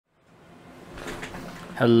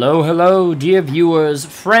Hello, hello, dear viewers,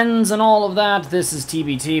 friends, and all of that. This is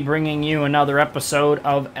TBT bringing you another episode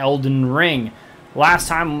of Elden Ring. Last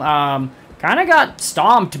time, kind of got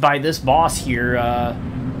stomped by this boss here,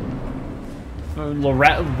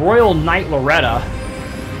 Royal Knight Loretta.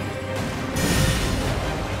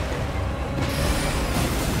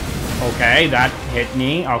 Okay, that hit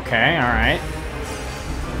me. Okay, alright.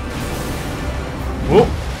 Whoop.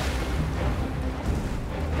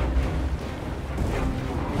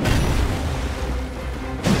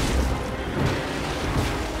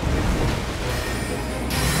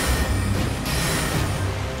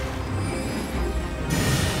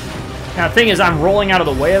 Now, the thing is, I'm rolling out of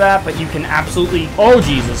the way of that, but you can absolutely... Oh,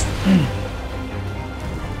 Jesus.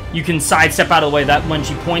 You can sidestep out of the way. That when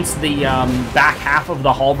she points the back half of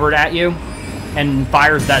the halberd at you and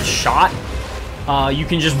fires that shot, you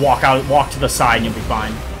can just walk to the side and you'll be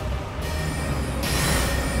fine.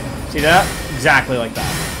 See that? Exactly like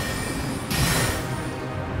that.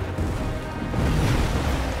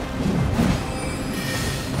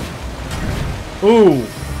 Ooh.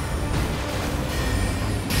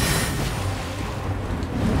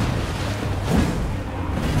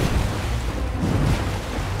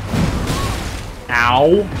 Ow.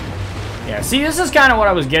 Yeah, see, this is kind of what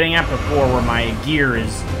I was getting at before, where my gear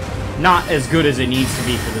is not as good as it needs to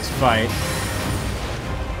be for this fight.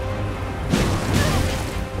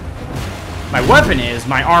 My weapon is,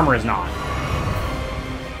 my armor is not.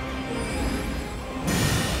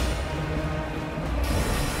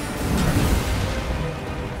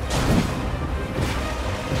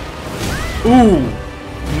 Ooh.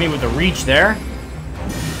 Me with the reach there.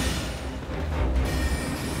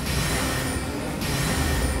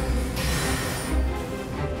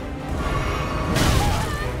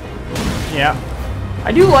 Yeah.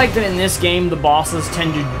 I do like that in this game, the bosses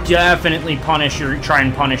tend to definitely try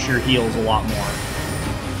and punish your heals a lot more.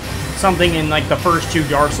 Something in, like, the first two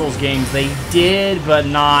Dark Souls games they did, but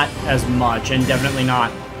not as much, and definitely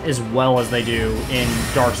not as well as they do in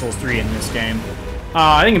Dark Souls 3 in this game.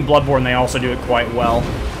 I think in Bloodborne they also do it quite well.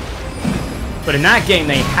 But in that game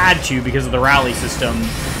they had to because of the rally system,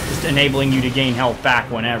 just enabling you to gain health back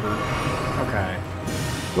whenever. Okay.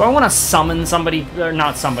 Do I want to summon somebody, or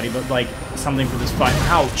not somebody, but like something for this fight?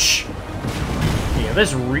 Ouch! Yeah,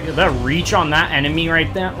 that reach on that enemy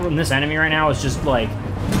right there, on this enemy right now is just like,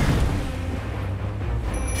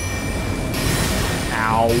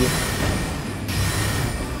 ow!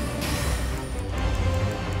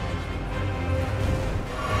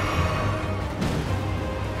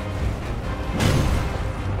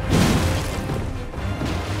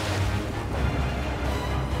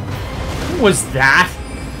 What was that?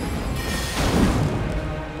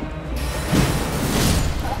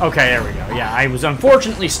 Okay, there we go. Yeah, I was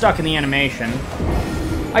unfortunately stuck in the animation.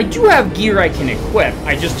 I do have gear I can equip.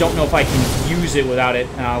 I just don't know if I can use it without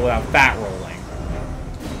fat rolling.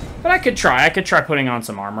 But I could try. I could try putting on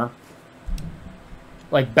some armor.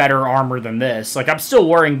 Like, better armor than this. Like, I'm still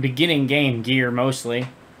wearing beginning game gear, mostly.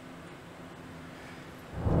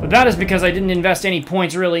 But that is because I didn't invest any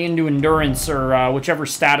points, really, into endurance, or whichever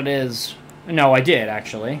stat it is. No, I did,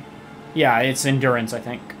 actually. Yeah, it's endurance, I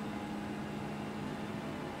think.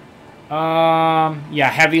 Yeah,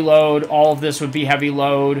 heavy load. All of this would be heavy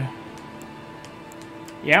load.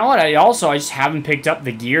 You know what? I just haven't picked up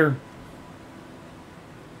the gear.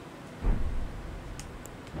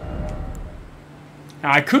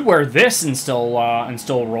 Now, I could wear this and still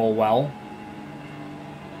roll well.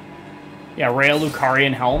 Yeah, Rhea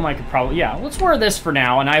Lucarian helm. I could probably, yeah. Let's wear this for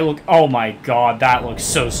now. And I look. Oh my god, that looks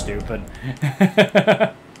so stupid.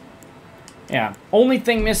 Yeah, only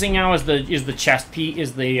thing missing now is the chest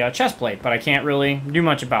plate, but I can't really do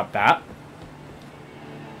much about that.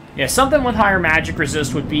 Yeah, something with higher magic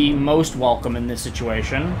resist would be most welcome in this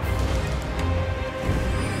situation.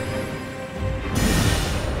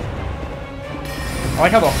 I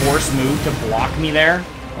like how the horse moved to block me there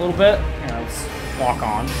a little bit. Yeah, let's walk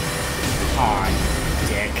on. Aw,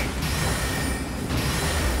 dick.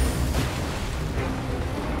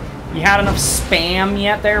 You had enough spam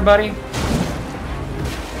yet there, buddy?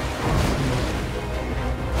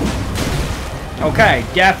 Okay,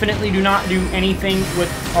 definitely do not do anything with...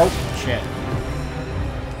 Oh, shit.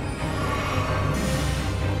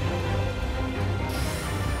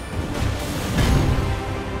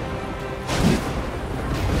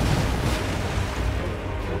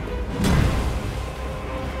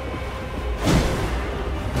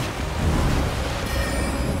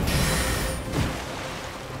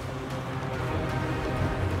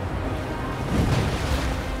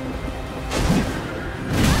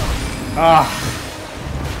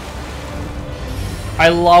 I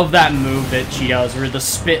love that move that she does, where the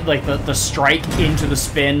spit, like the strike into the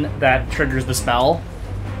spin that triggers the spell.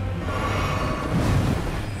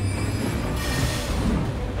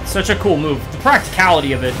 Such a cool move. The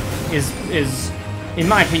practicality of it is, in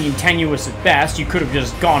my opinion, tenuous at best. You could have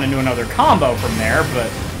just gone into another combo from there, but...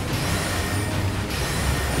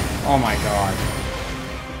 Oh my god.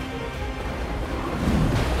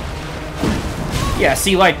 Yeah,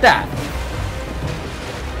 see, like that.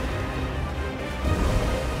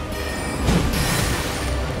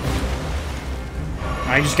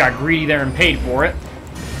 I just got greedy there and paid for it.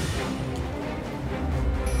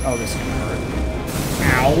 Oh, this is gonna hurt.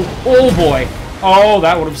 Ow. Oh, boy. Oh,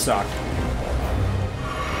 that would have sucked.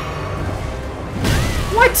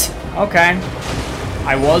 What? Okay.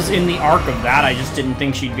 I was in the arc of that. I just didn't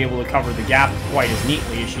think she'd be able to cover the gap quite as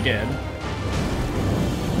neatly as she did.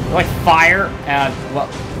 Like fire at... Well,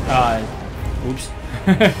 oops.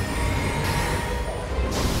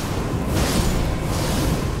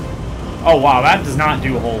 Oh, wow, that does not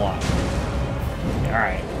do a whole lot.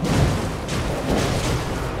 Alright.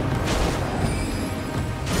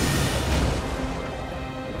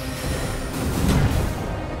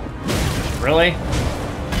 Really?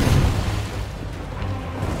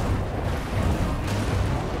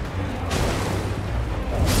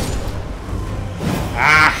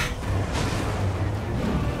 Ah!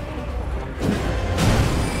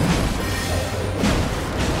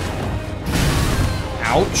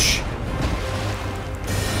 Ouch.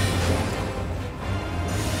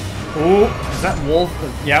 Ooh, is that wolf?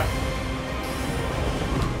 Yep.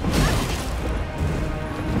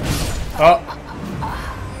 Oh.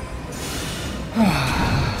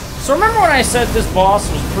 So remember when I said this boss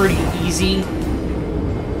was pretty easy?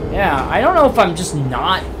 Yeah, I don't know if I'm just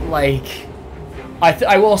not, like...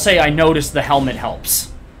 I will say I noticed the helmet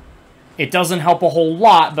helps. It doesn't help a whole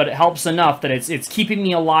lot, but it helps enough that it's keeping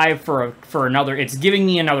me alive for another... It's giving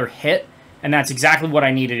me another hit, and that's exactly what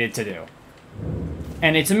I needed it to do.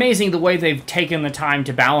 And it's amazing the way they've taken the time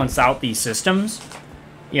to balance out these systems.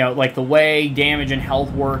 You know, like the way damage and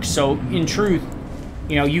health work. So, in truth,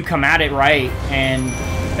 you know, you come at it right, and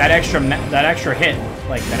that extra hit,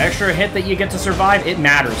 like that extra hit that you get to survive, it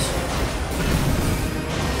matters.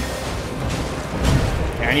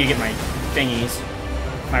 Okay, I need to get my thingies,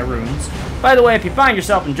 my runes. By the way, if you find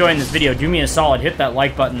yourself enjoying this video, do me a solid, hit that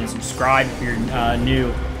like button and subscribe if you're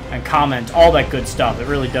new. And comment, all that good stuff. It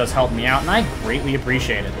really does help me out, and I greatly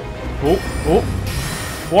appreciate it. Oh, oh.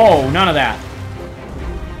 Whoa, none of that.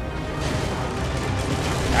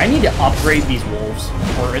 I need to upgrade these wolves,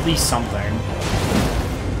 or at least something.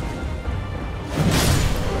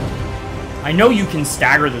 I know you can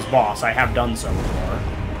stagger this boss. I have done so before.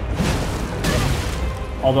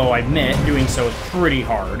 Although I admit, doing so is pretty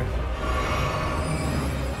hard.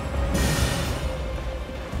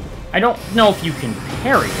 I don't know if you can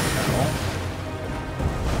parry it, though.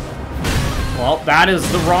 Well, that is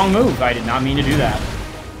the wrong move. I did not mean to do that.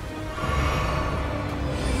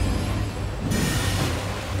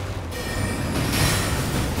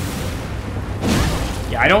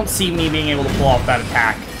 Yeah, I don't see me being able to pull off that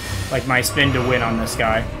attack. Like my spin to win on this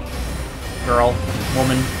guy. Girl,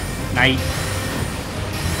 woman, knight.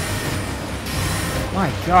 My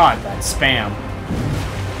god, that spam.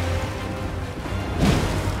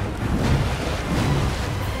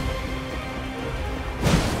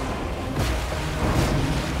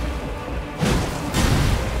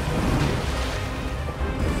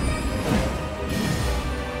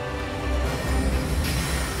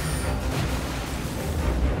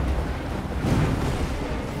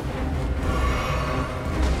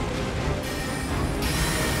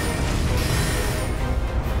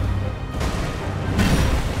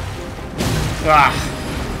 Ah.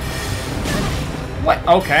 What?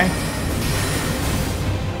 Okay.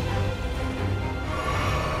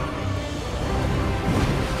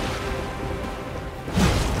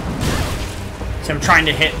 So I'm trying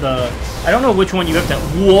to hit the... I don't know which one you have to...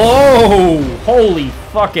 Whoa! Holy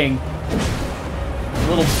fucking...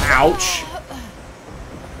 Little ouch.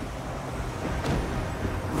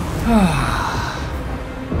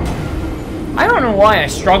 I don't know why I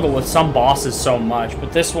struggle with some bosses so much,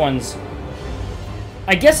 but this one's...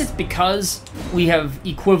 I guess it's because we have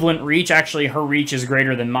equivalent reach. Actually, her reach is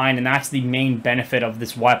greater than mine, and that's the main benefit of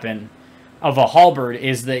this weapon, of a halberd,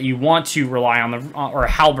 is that you want to rely on the... or a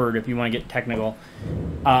halberd, if you want to get technical,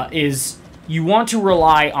 is you want to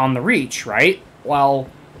rely on the reach, right? Well,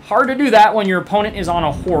 hard to do that when your opponent is on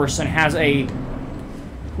a horse and has a...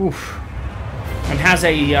 Oof. And has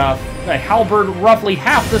a halberd roughly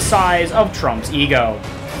half the size of Trump's ego.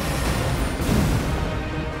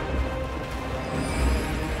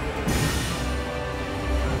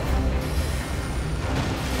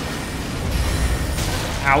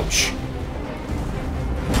 Ouch.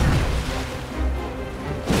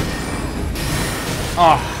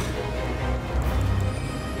 Ah.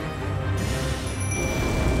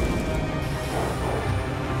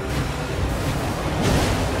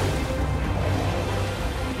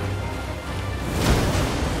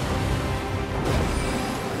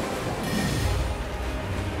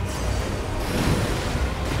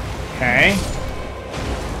 Okay.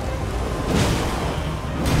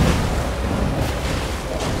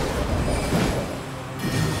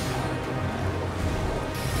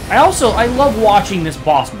 I love watching this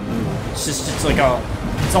boss move. It's like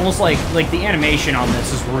it's almost like the animation on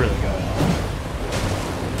this is really good.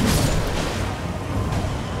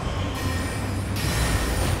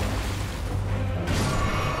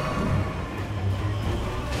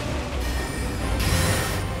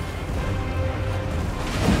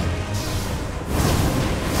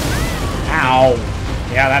 Ow.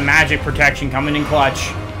 Yeah, that magic protection coming in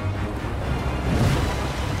clutch.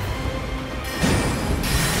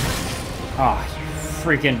 Ah, oh,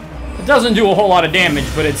 freaking... It doesn't do a whole lot of damage,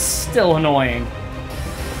 but it's still annoying.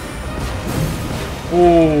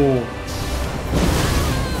 Ooh.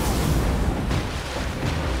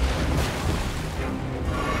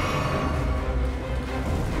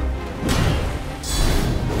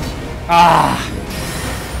 Ah.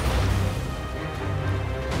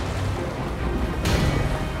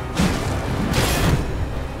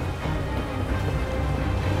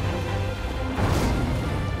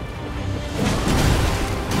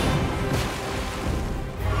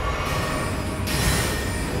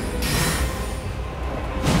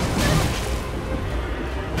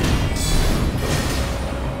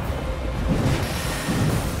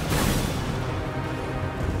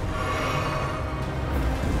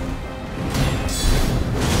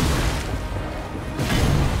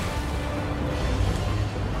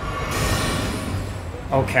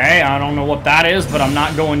 Okay, I don't know what that is, but I'm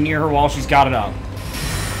not going near her while she's got it up.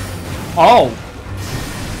 Oh!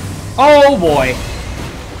 Oh boy!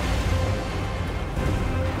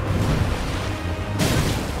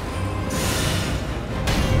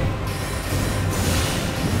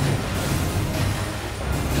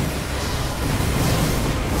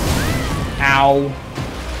 Ow.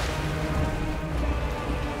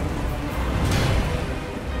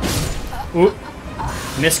 Oop.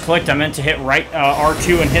 Misclicked. I meant to hit right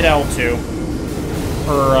R2 and hit L2.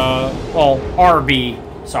 Or, well, RB.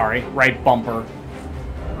 Sorry, right bumper.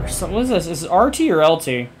 Or some, what is this? Is it RT or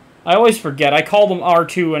LT? I always forget. I call them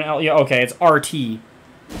R2 and L. Yeah, okay, it's RT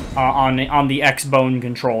on the X-Bone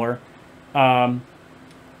controller. Probably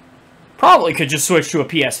could just switch to a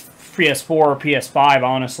PS4 or PS5,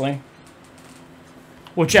 honestly.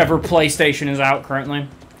 Whichever PlayStation is out currently.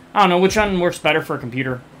 I don't know which one works better for a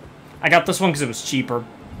computer. I got this one because it was cheaper.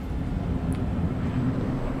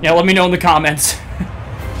 Yeah, let me know in the comments.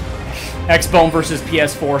 X-Bone versus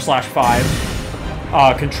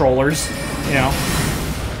PS4/5 controllers, you know.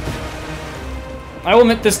 I will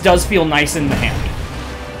admit this does feel nice in the hand.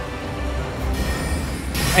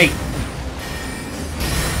 Hey.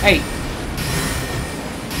 Hey.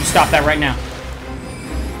 You stop that right now.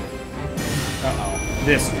 Uh-oh.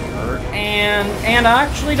 This hurt. And I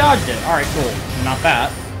actually dodged it. Alright, cool. Not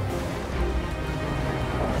that.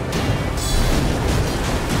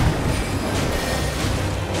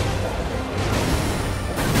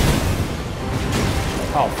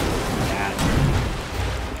 Oh, bad.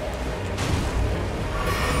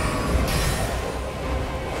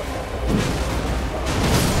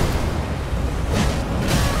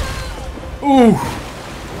 Ooh.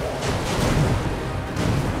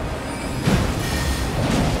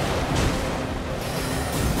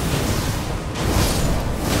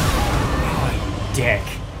 Oh, dick.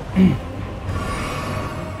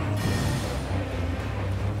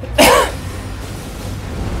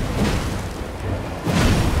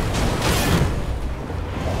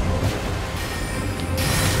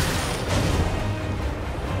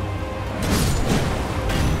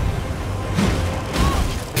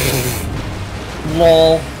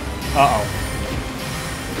 Lol. Uh-oh.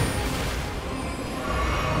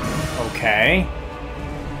 Okay.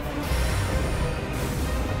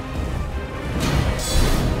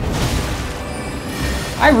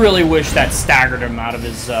 I really wish that staggered him out of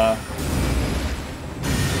his,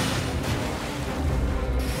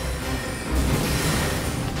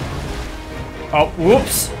 Oh,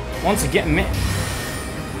 whoops. Once again,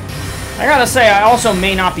 I gotta say, I also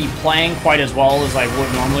may not be playing quite as well as I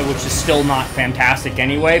would normally, which is still not fantastic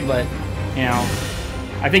anyway, but, you know,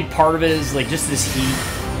 I think part of it is, like, just this heat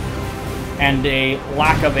and a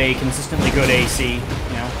lack of a consistently good AC, you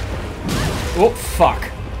know. Oh,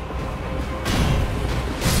 fuck.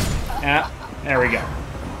 Yeah, there we go.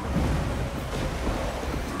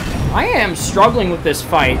 I am struggling with this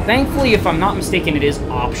fight. Thankfully, if I'm not mistaken, it is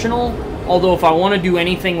optional. Although, if I want to do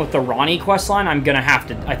anything with the Ronnie questline, I'm gonna have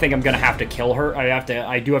to. I think I'm gonna have to kill her.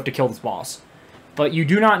 I do have to kill this boss. But you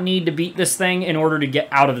do not need to beat this thing in order to get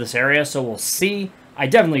out of this area. So we'll see. I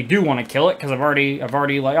definitely do want to kill it because I've already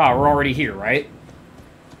like, oh, we're already here, right?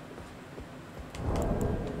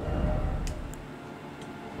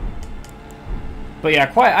 But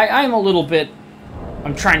yeah, I'm a little bit.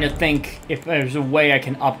 I'm trying to think if there's a way I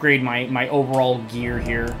can upgrade my overall gear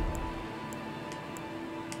here.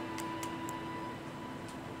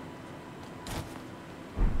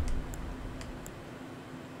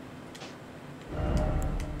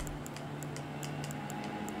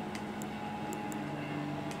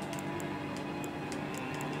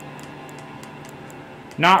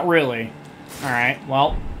 Not really. Alright,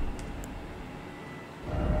 well.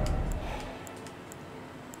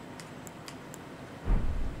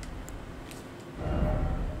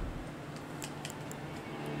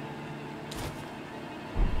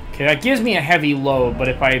 Okay, that gives me a heavy load, but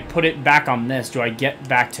if I put it back on this, do I get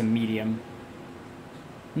back to medium?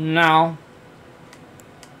 No.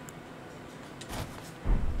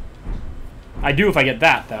 I do if I get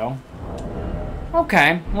that, though.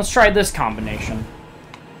 Okay, let's try this combination.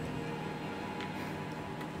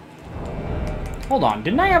 Hold on,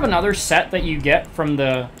 didn't I have another set that you get from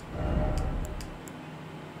the...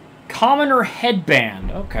 Commoner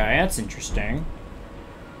Headband. Okay, that's interesting.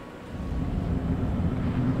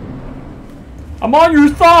 I'm on your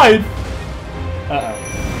side! Uh-oh.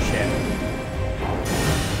 Shit.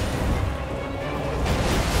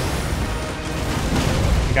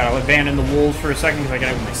 I gotta abandon the wolves for a second because I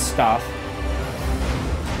gotta get my stuff.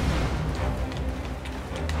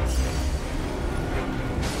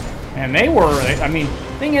 And they were, I mean,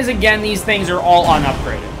 thing is, again, these things are all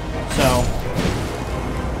unupgraded. So...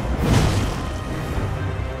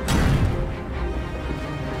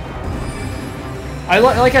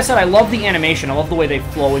 like I said, I love the animation. I love the way they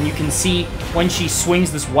flow, and you can see when she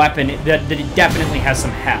swings this weapon that it definitely has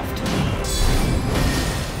some heft.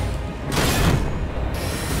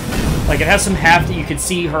 Like, it has some heft that you can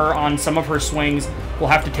see her on some of her swings. We'll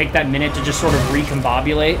have to take that minute to just sort of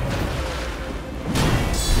recombobulate.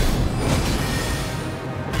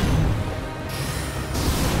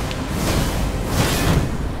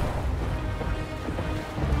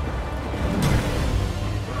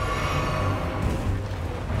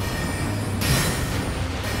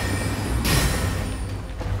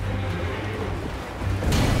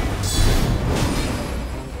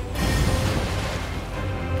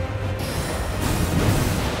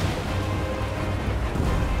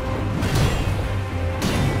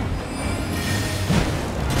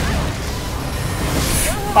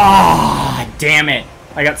 Ah, damn it.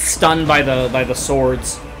 I got stunned by the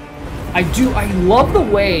swords. I love the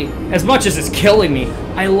way, as much as it's killing me,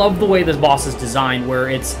 I love the way this boss is designed, where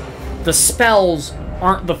it's, the spells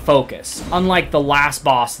aren't the focus. Unlike the last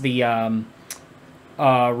boss, the,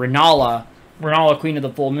 Renala, Queen of the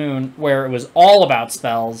Full Moon, where it was all about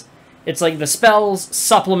spells. It's like the spells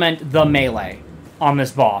supplement the melee on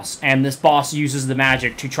this boss, and this boss uses the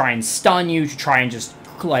magic to try and stun you, to try and just,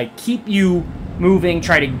 like, keep you moving,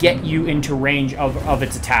 try to get you into range of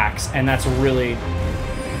its attacks, and that's really...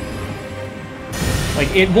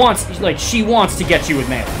 Like, she wants to get you with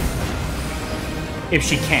melee. If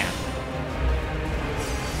she can.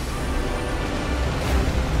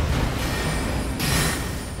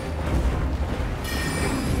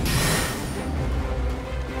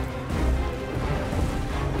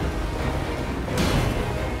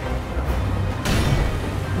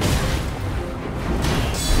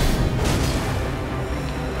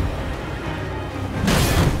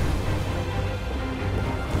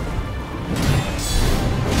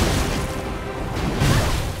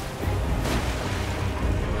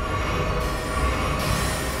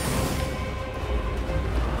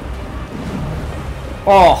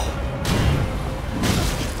 Oh.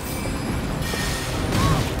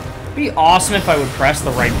 It'd be awesome if I would press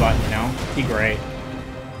the right button, you know? It'd be great.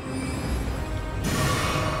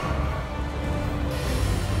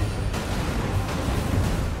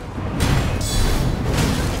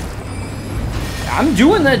 I'm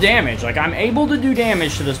doing the damage. Like, I'm able to do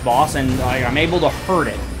damage to this boss, and like, I'm able to hurt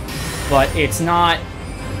it. But it's not...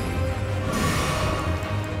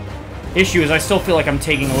 Issue is I still feel like I'm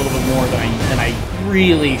taking a little bit more than I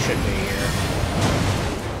really should be here.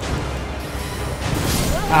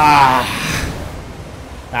 Ah.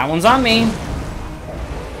 That one's on me.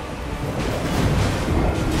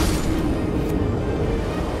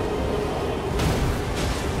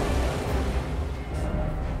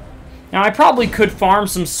 Now, I probably could farm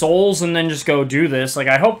some souls and then just go do this. Like,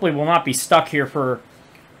 I hopefully will not be stuck here for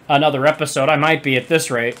another episode. I might be at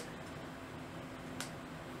this rate.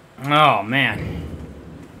 Oh, man.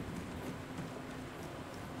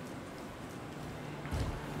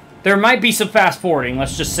 There might be some fast-forwarding,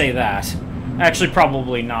 let's just say that. Actually,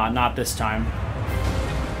 probably not. Not this time.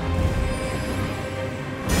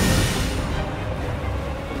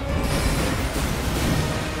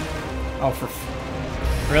 Oh,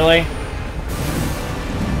 for... Really?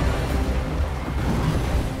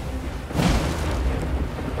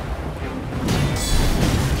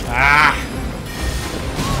 Ah!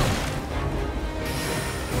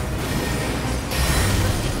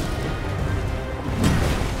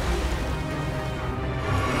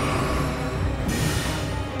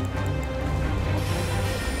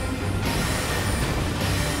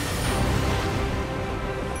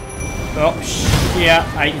 Oh,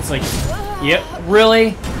 yeah, it's like... Yep,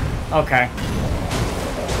 really? Okay.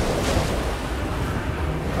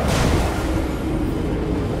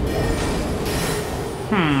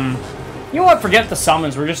 You know what? Forget the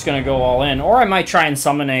summons. We're just gonna go all in. Or I might try and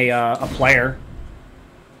summon a player.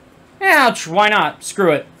 Yeah, why not?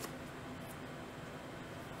 Screw it.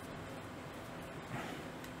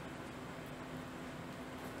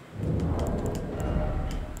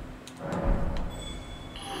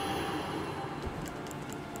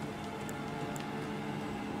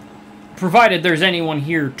 Provided there's anyone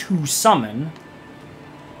here to summon.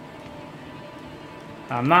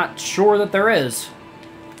 I'm not sure that there is.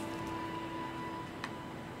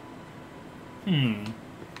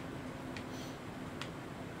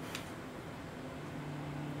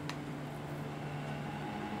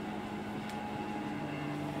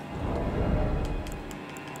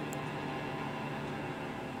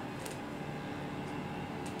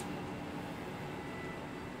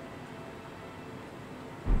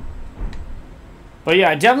 But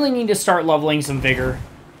yeah, I definitely need to start leveling some vigor.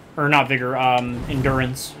 Or not vigor,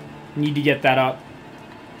 endurance. Need to get that up.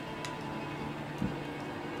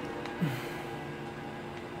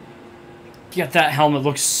 Get that helmet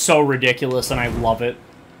looks so ridiculous and I love it.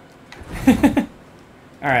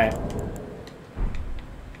 Alright.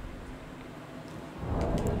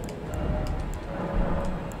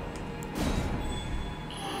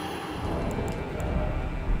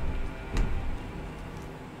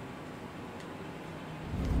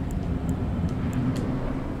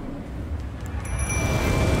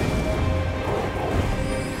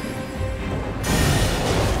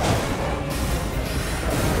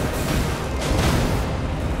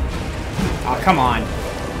 Come on.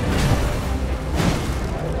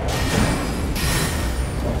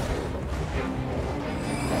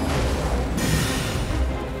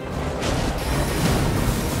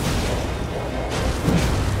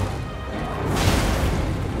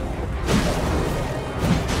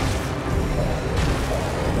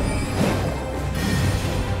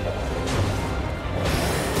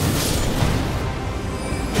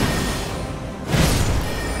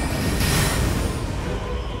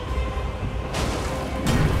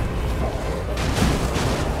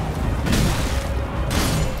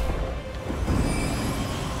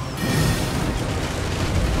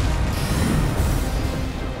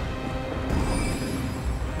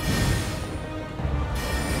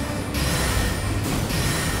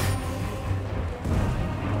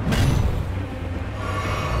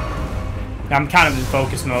 I'm kind of in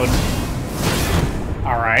focus mode.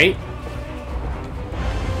 Alright.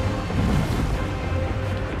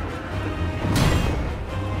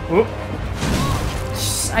 Oop.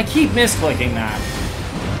 I keep misclicking that.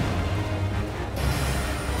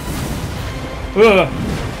 Ugh.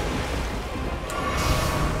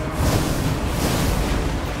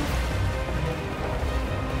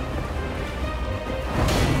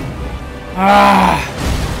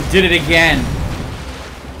 Ah! Did it again.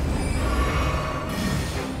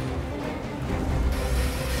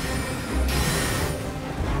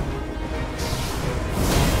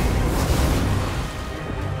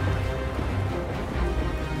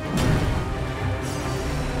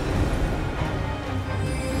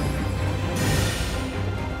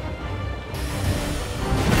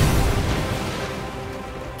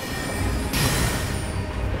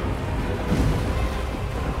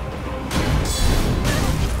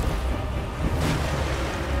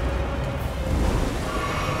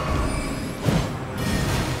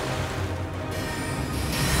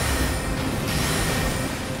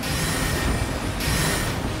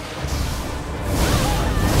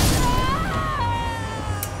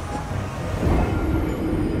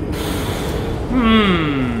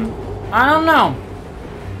 I don't know.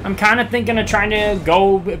 I'm kind of thinking of trying to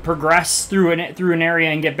go progress through an area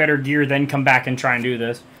and get better gear, then come back and try and do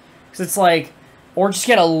this. Because it's like, or just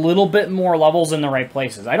get a little bit more levels in the right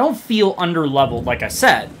places. I don't feel under-leveled, like I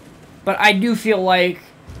said, but I do feel like,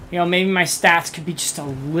 you know, maybe my stats could be just a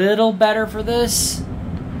little better for this.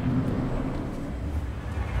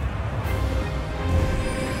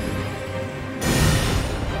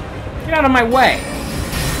 Get out of my way.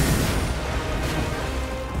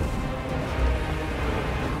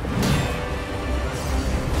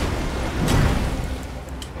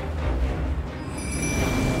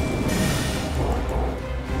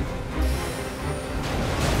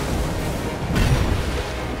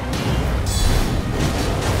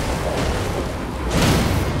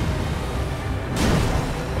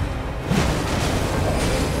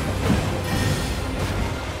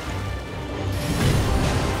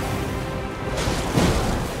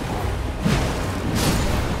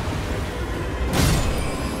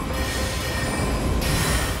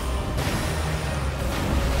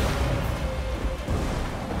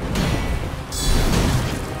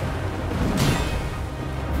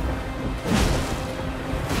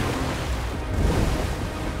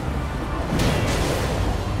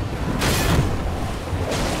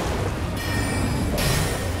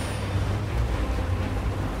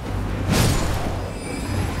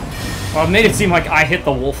 Well, it made it seem like I hit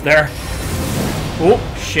the wolf there. Oh,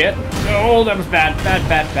 shit. Oh, that was bad. Bad,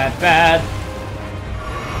 bad, bad, bad.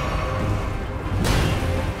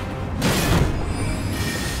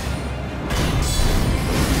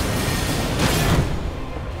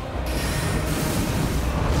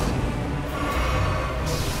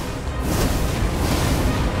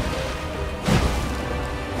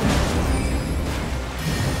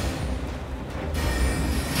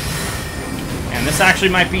 This actually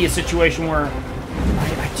might be a situation where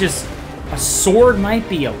I just... a sword might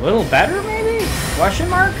be a little better, maybe? Question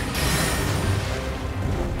mark?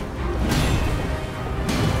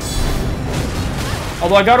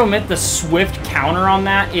 Although I gotta admit, the swift counter on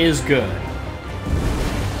that is good.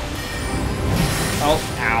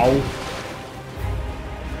 Oh, ow.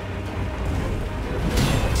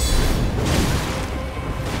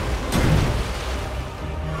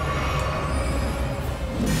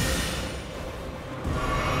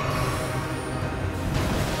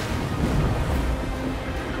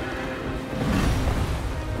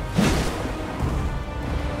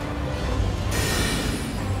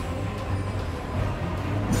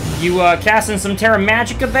 You, casting some Terra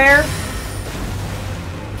Magica there?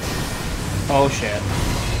 Oh, shit.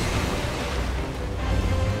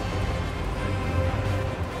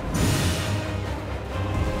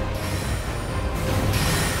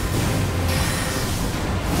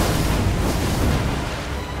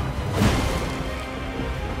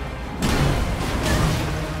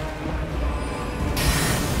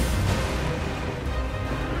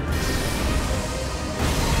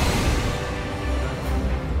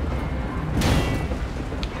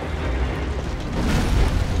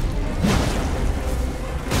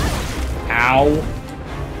 Ow.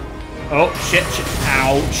 Oh, shit, shit.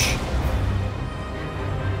 Ouch.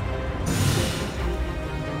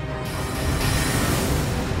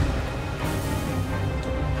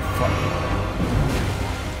 Fuck.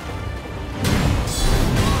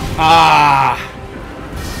 Ah.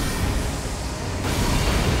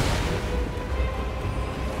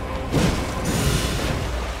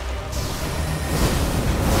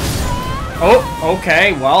 Oh,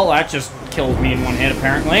 okay. Well, that just killed me in one hit,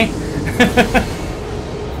 apparently.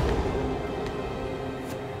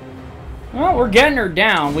 Well, we're getting her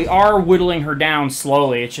down. We are whittling her down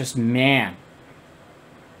slowly. It's just, man.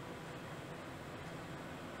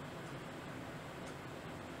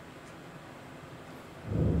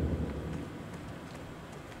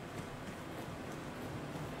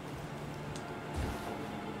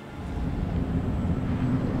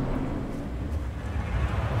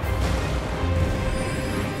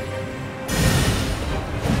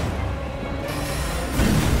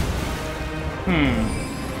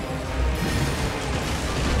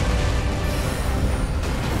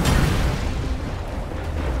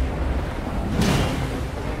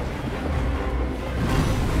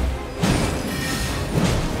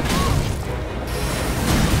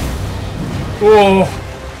 Oh.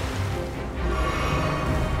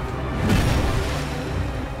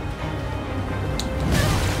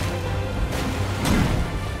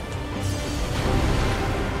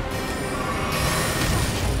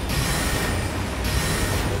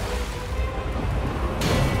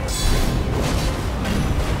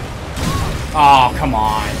 Oh, come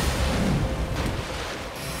on.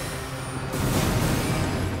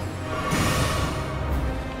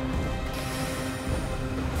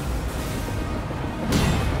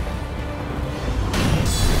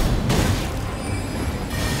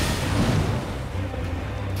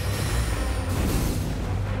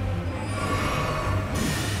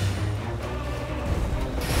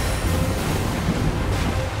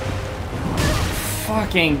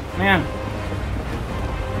 fucking... Man.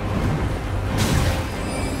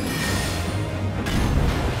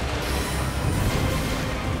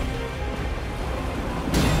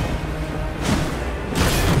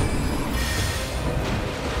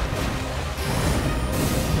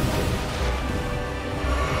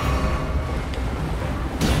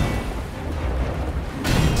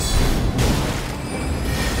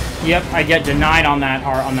 Yep, I get denied on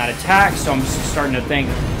that attack, so I'm starting to think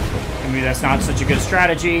maybe that's not such a good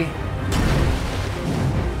strategy.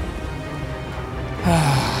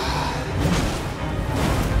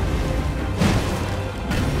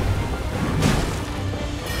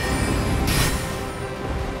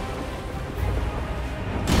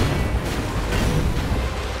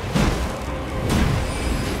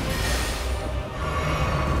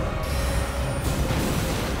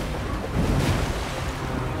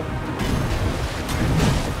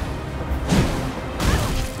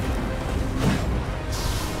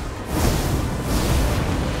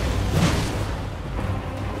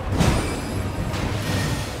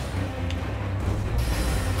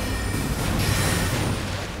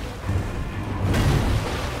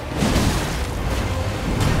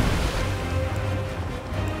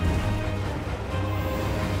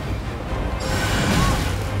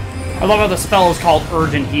 I love how the spell is called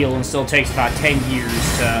Urgent Heal and still takes about 10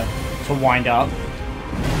 years to wind up.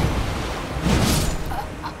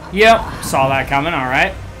 Yep, saw that coming,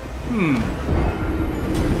 alright.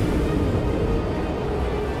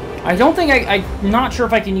 I don't think I'm not sure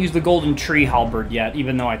if I can use the Golden Tree Halberd yet,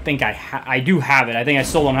 even though I think I do have it. I think I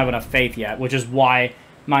still don't have enough faith yet, which is why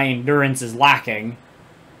my endurance is lacking.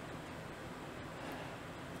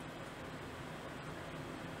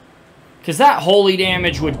 Because that holy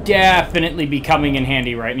damage would definitely be coming in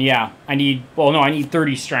handy right now. Yeah, I need... Well, no, I need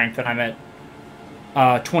 30 strength, and I'm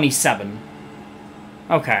at 27.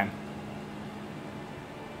 Okay.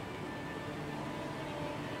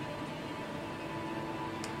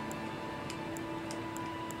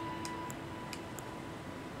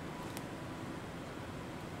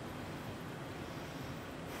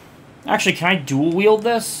 Actually, can I dual wield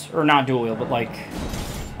this? Or not dual wield, but like...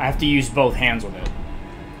 I have to use both hands with it.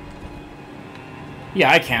 Yeah,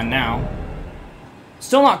 I can now.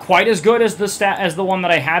 Still not quite as good as the one that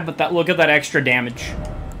I had, but look at that extra damage.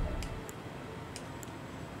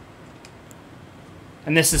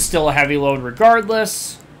 And this is still a heavy load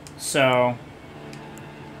regardless, so...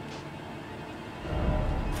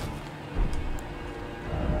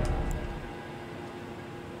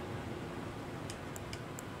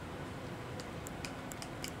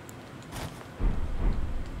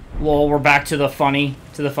 Lol, we're back to the funny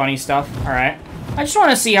stuff. Alright. I just want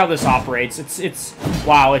to see how this operates. It's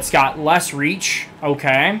wow, it's got less reach.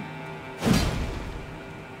 Okay.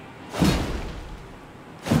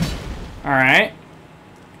 Alright.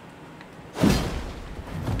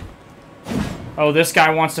 Oh, this guy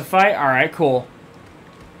wants to fight? Alright, cool.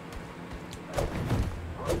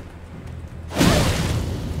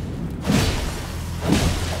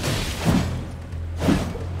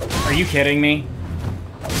 Are you kidding me?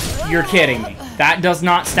 You're kidding me. That does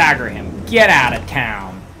not stagger him. Get out of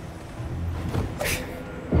town.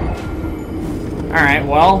 Alright,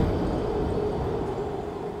 well.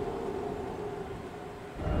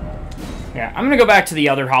 Yeah, I'm gonna go back to the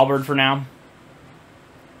other halberd for now.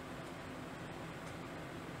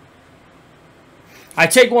 I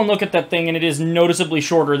take one look at that thing and it is noticeably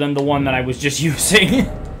shorter than the one that I was just using.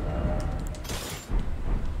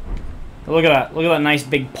 Look at that. Look at that nice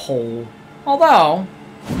big pole. Although...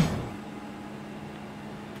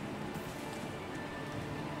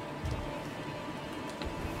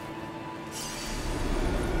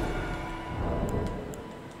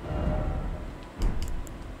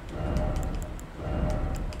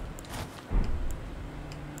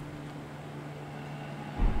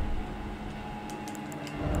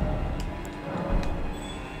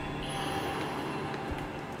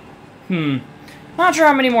 Not sure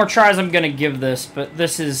how many more tries I'm going to give this, but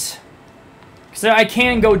this is... Because I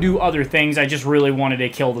can go do other things, I just really wanted to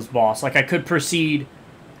kill this boss. Like, I could proceed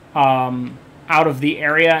out of the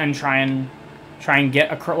area and try and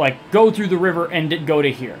get like, go through the river and go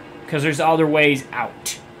to here. Because there's other ways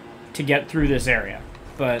out to get through this area.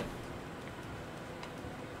 But...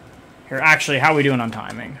 Here, actually, how are we doing on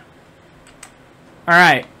timing?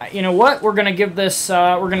 Alright, you know what? We're gonna give this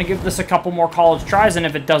a couple more college tries, and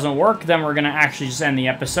if it doesn't work, then we're gonna actually just end the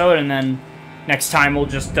episode, and then next time we'll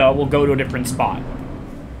just we'll go to a different spot.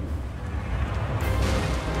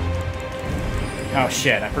 Oh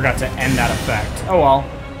shit, I forgot to end that effect. Oh well.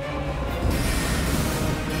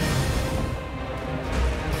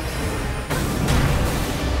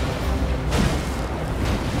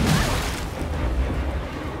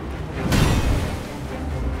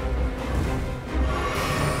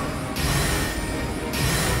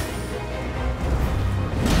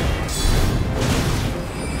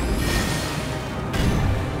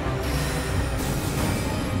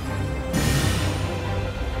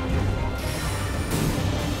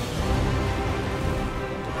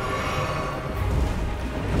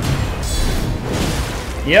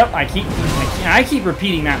 Yep, I keep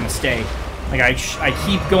repeating that mistake. Like I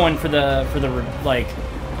keep going for the like,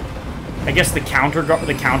 I guess the counter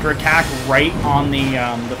attack right on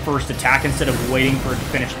the first attack instead of waiting for it to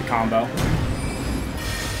finish the combo.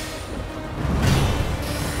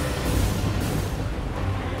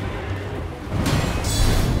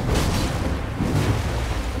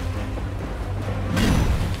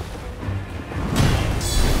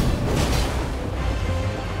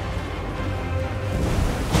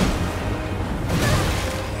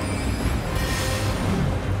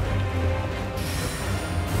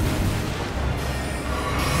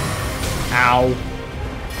 Ow.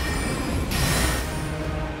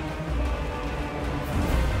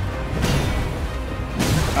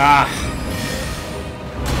 Ah.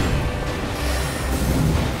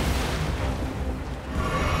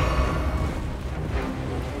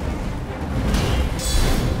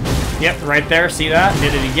 Yep, right there. See that?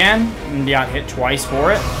 Did it again. And got hit twice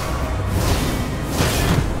for it.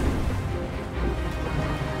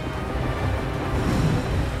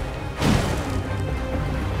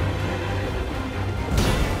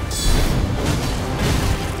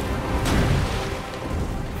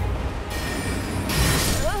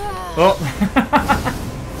 Oh.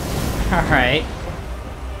 Alright.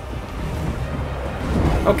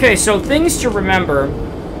 Okay, so things to remember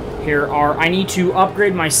here are I need to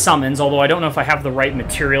upgrade my summons, although I don't know if I have the right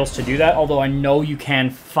materials to do that, although I know you can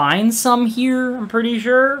find some here, I'm pretty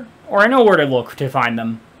sure. Or I know where to look to find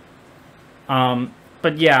them.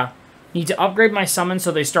 But yeah, need to upgrade my summons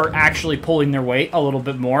so they start actually pulling their weight a little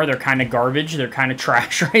bit more. They're kind of garbage. They're kind of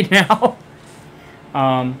trash right now.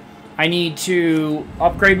 I need to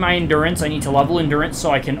upgrade my endurance. I need to level endurance so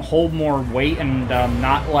I can hold more weight and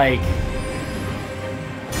not, like,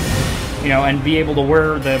 you know, and be able to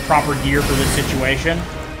wear the proper gear for this situation.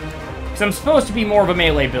 Because I'm supposed to be more of a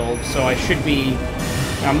melee build, so I should be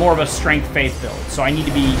more of a strength faith build. So I need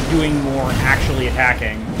to be doing more actually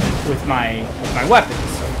attacking with my weapons.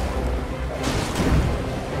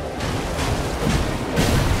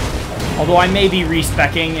 Although I may be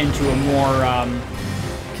respecking into a more...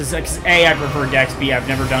 Because A, I prefer Dex, B, I've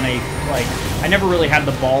never done I never really had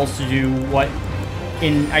the balls to do what,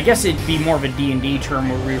 I guess it'd be more of a D&D term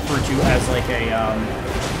what we refer to as, like, a,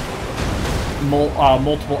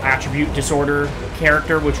 multiple attribute disorder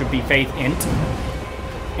character, which would be Faith Int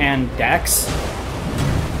and Dex.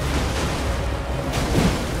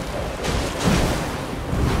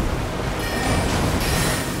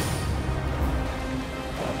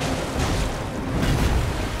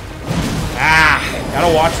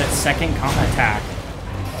 Gotta watch that second attack.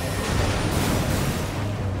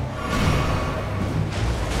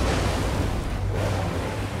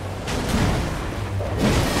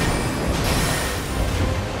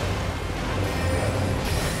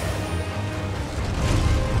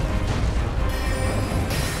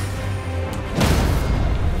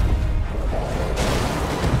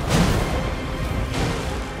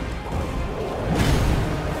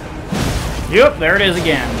 Yep, there it is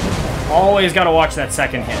again. Always gotta watch that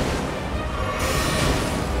second hit.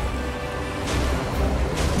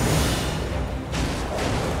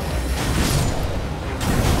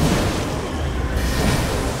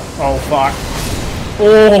 Oh, fuck.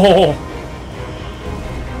 Oh!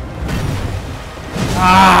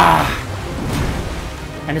 Ah!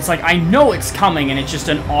 And it's like, I know it's coming, and it's just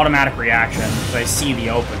an automatic reaction, because I see the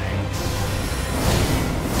opening.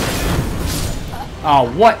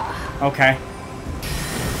 Oh, what? Okay.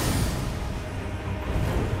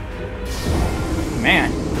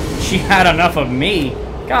 Man, she had enough of me.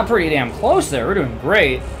 Got pretty damn close there. We're doing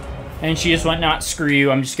great. And she just went, not screw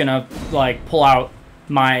you. I'm just gonna, like, pull out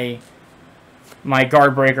my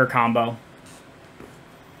guard breaker combo.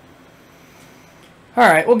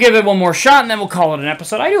 Alright, we'll give it one more shot, and then we'll call it an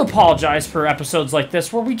episode. I do apologize for episodes like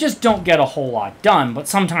this where we just don't get a whole lot done, but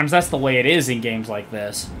sometimes that's the way it is in games like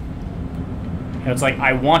this. You know, it's like,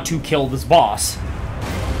 I want to kill this boss.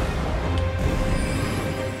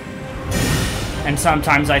 And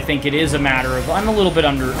sometimes I think it is a matter of, I'm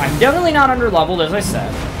definitely not under-leveled, as I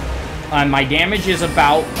said. My damage is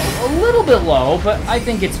about a little bit low, but I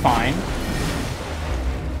think it's fine.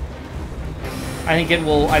 I think it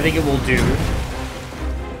will do.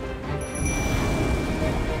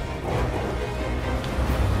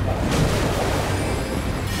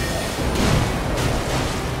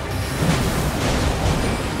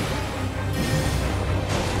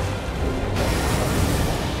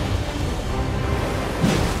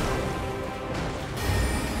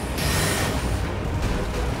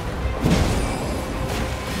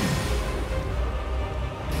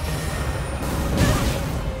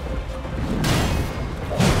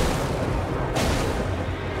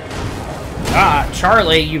 Ah,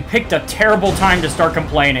 Charlie, you picked a terrible time to start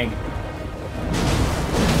complaining.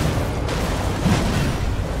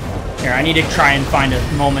 Here, I need to try and find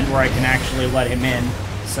a moment where I can actually let him in.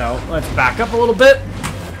 So, let's back up a little bit.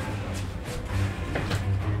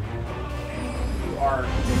 You are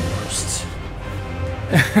the worst.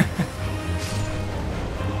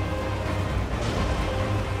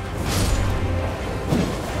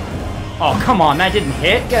 Oh, come on, that didn't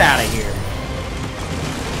hit? Get out of here.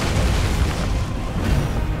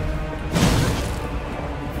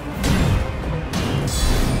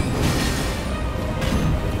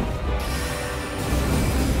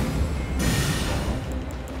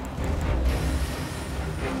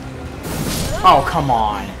 Oh, come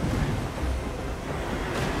on.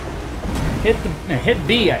 Hit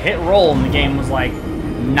B, I hit roll, and the game was like,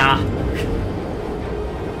 nah.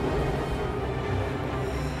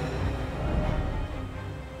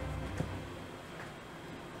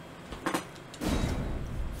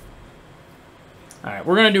 Alright,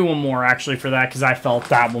 we're gonna do one more, actually, for that, because I felt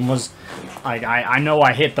that one was... I know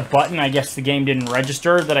I hit the button, I guess the game didn't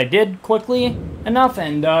register that I did quickly enough,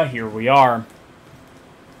 and here we are.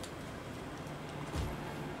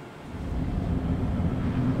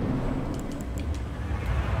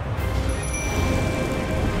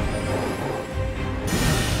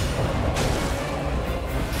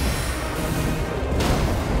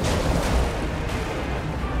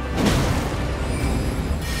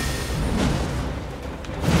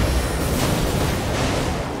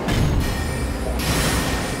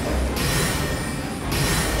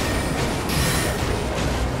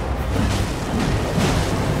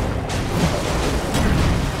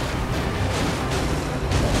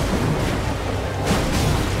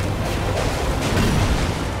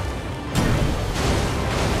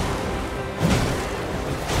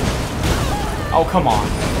 Oh, come on.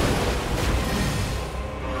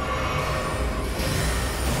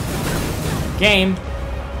 Game.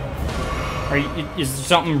 Is there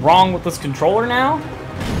something wrong with this controller now?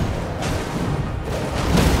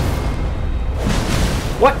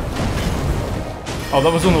 What? Oh,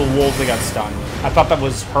 that was one of the wolves that got stunned. I thought that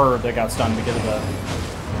was her that got stunned because of the...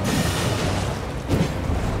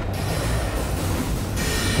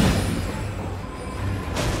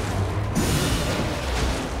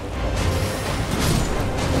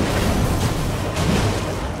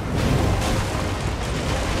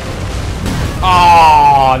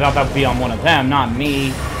 Oh, I thought that would be on one of them, not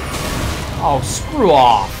me. Oh, screw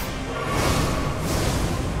off.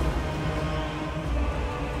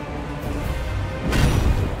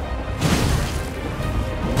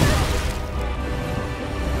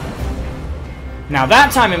 Now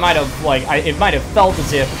that time it might have, like, it might have felt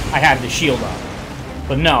as if I had the shield up.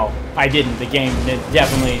 But no, I didn't. The game did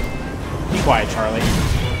definitely... Be quiet, Charlie.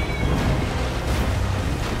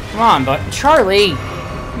 Come on, but... Charlie!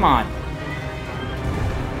 Come on.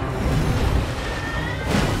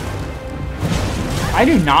 I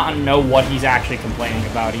do not know what he's actually complaining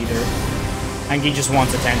about either. I think he just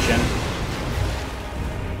wants attention.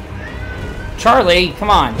 Charlie, come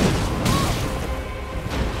on.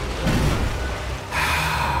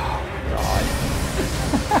 God.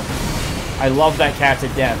 I love that cat to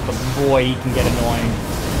death, but boy, he can get annoying.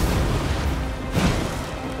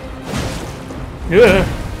 Ugh.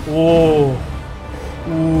 Whoa.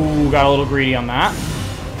 Ooh, got a little greedy on that.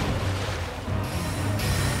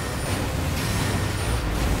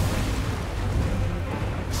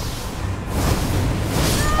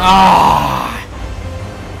 Ah!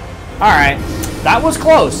 Alright. That was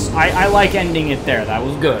close. I like ending it there. That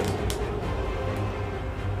was good.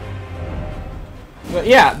 But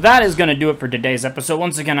yeah, that is going to do it for today's episode.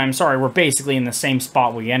 Once again, I'm sorry, we're basically in the same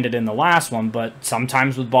spot we ended in the last one, but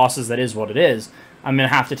sometimes with bosses, that is what it is. I'm going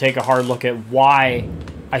to have to take a hard look at why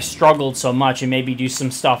I struggled so much and maybe do some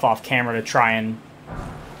stuff off camera to try and,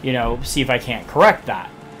 you know, see if I can't correct that.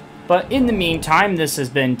 But in the meantime, this has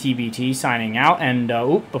been TBT signing out, and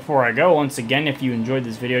before I go, once again, if you enjoyed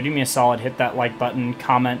this video, do me a solid, hit that like button,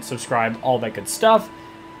 comment, subscribe, all that good stuff,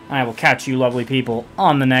 and I will catch you lovely people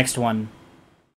on the next one.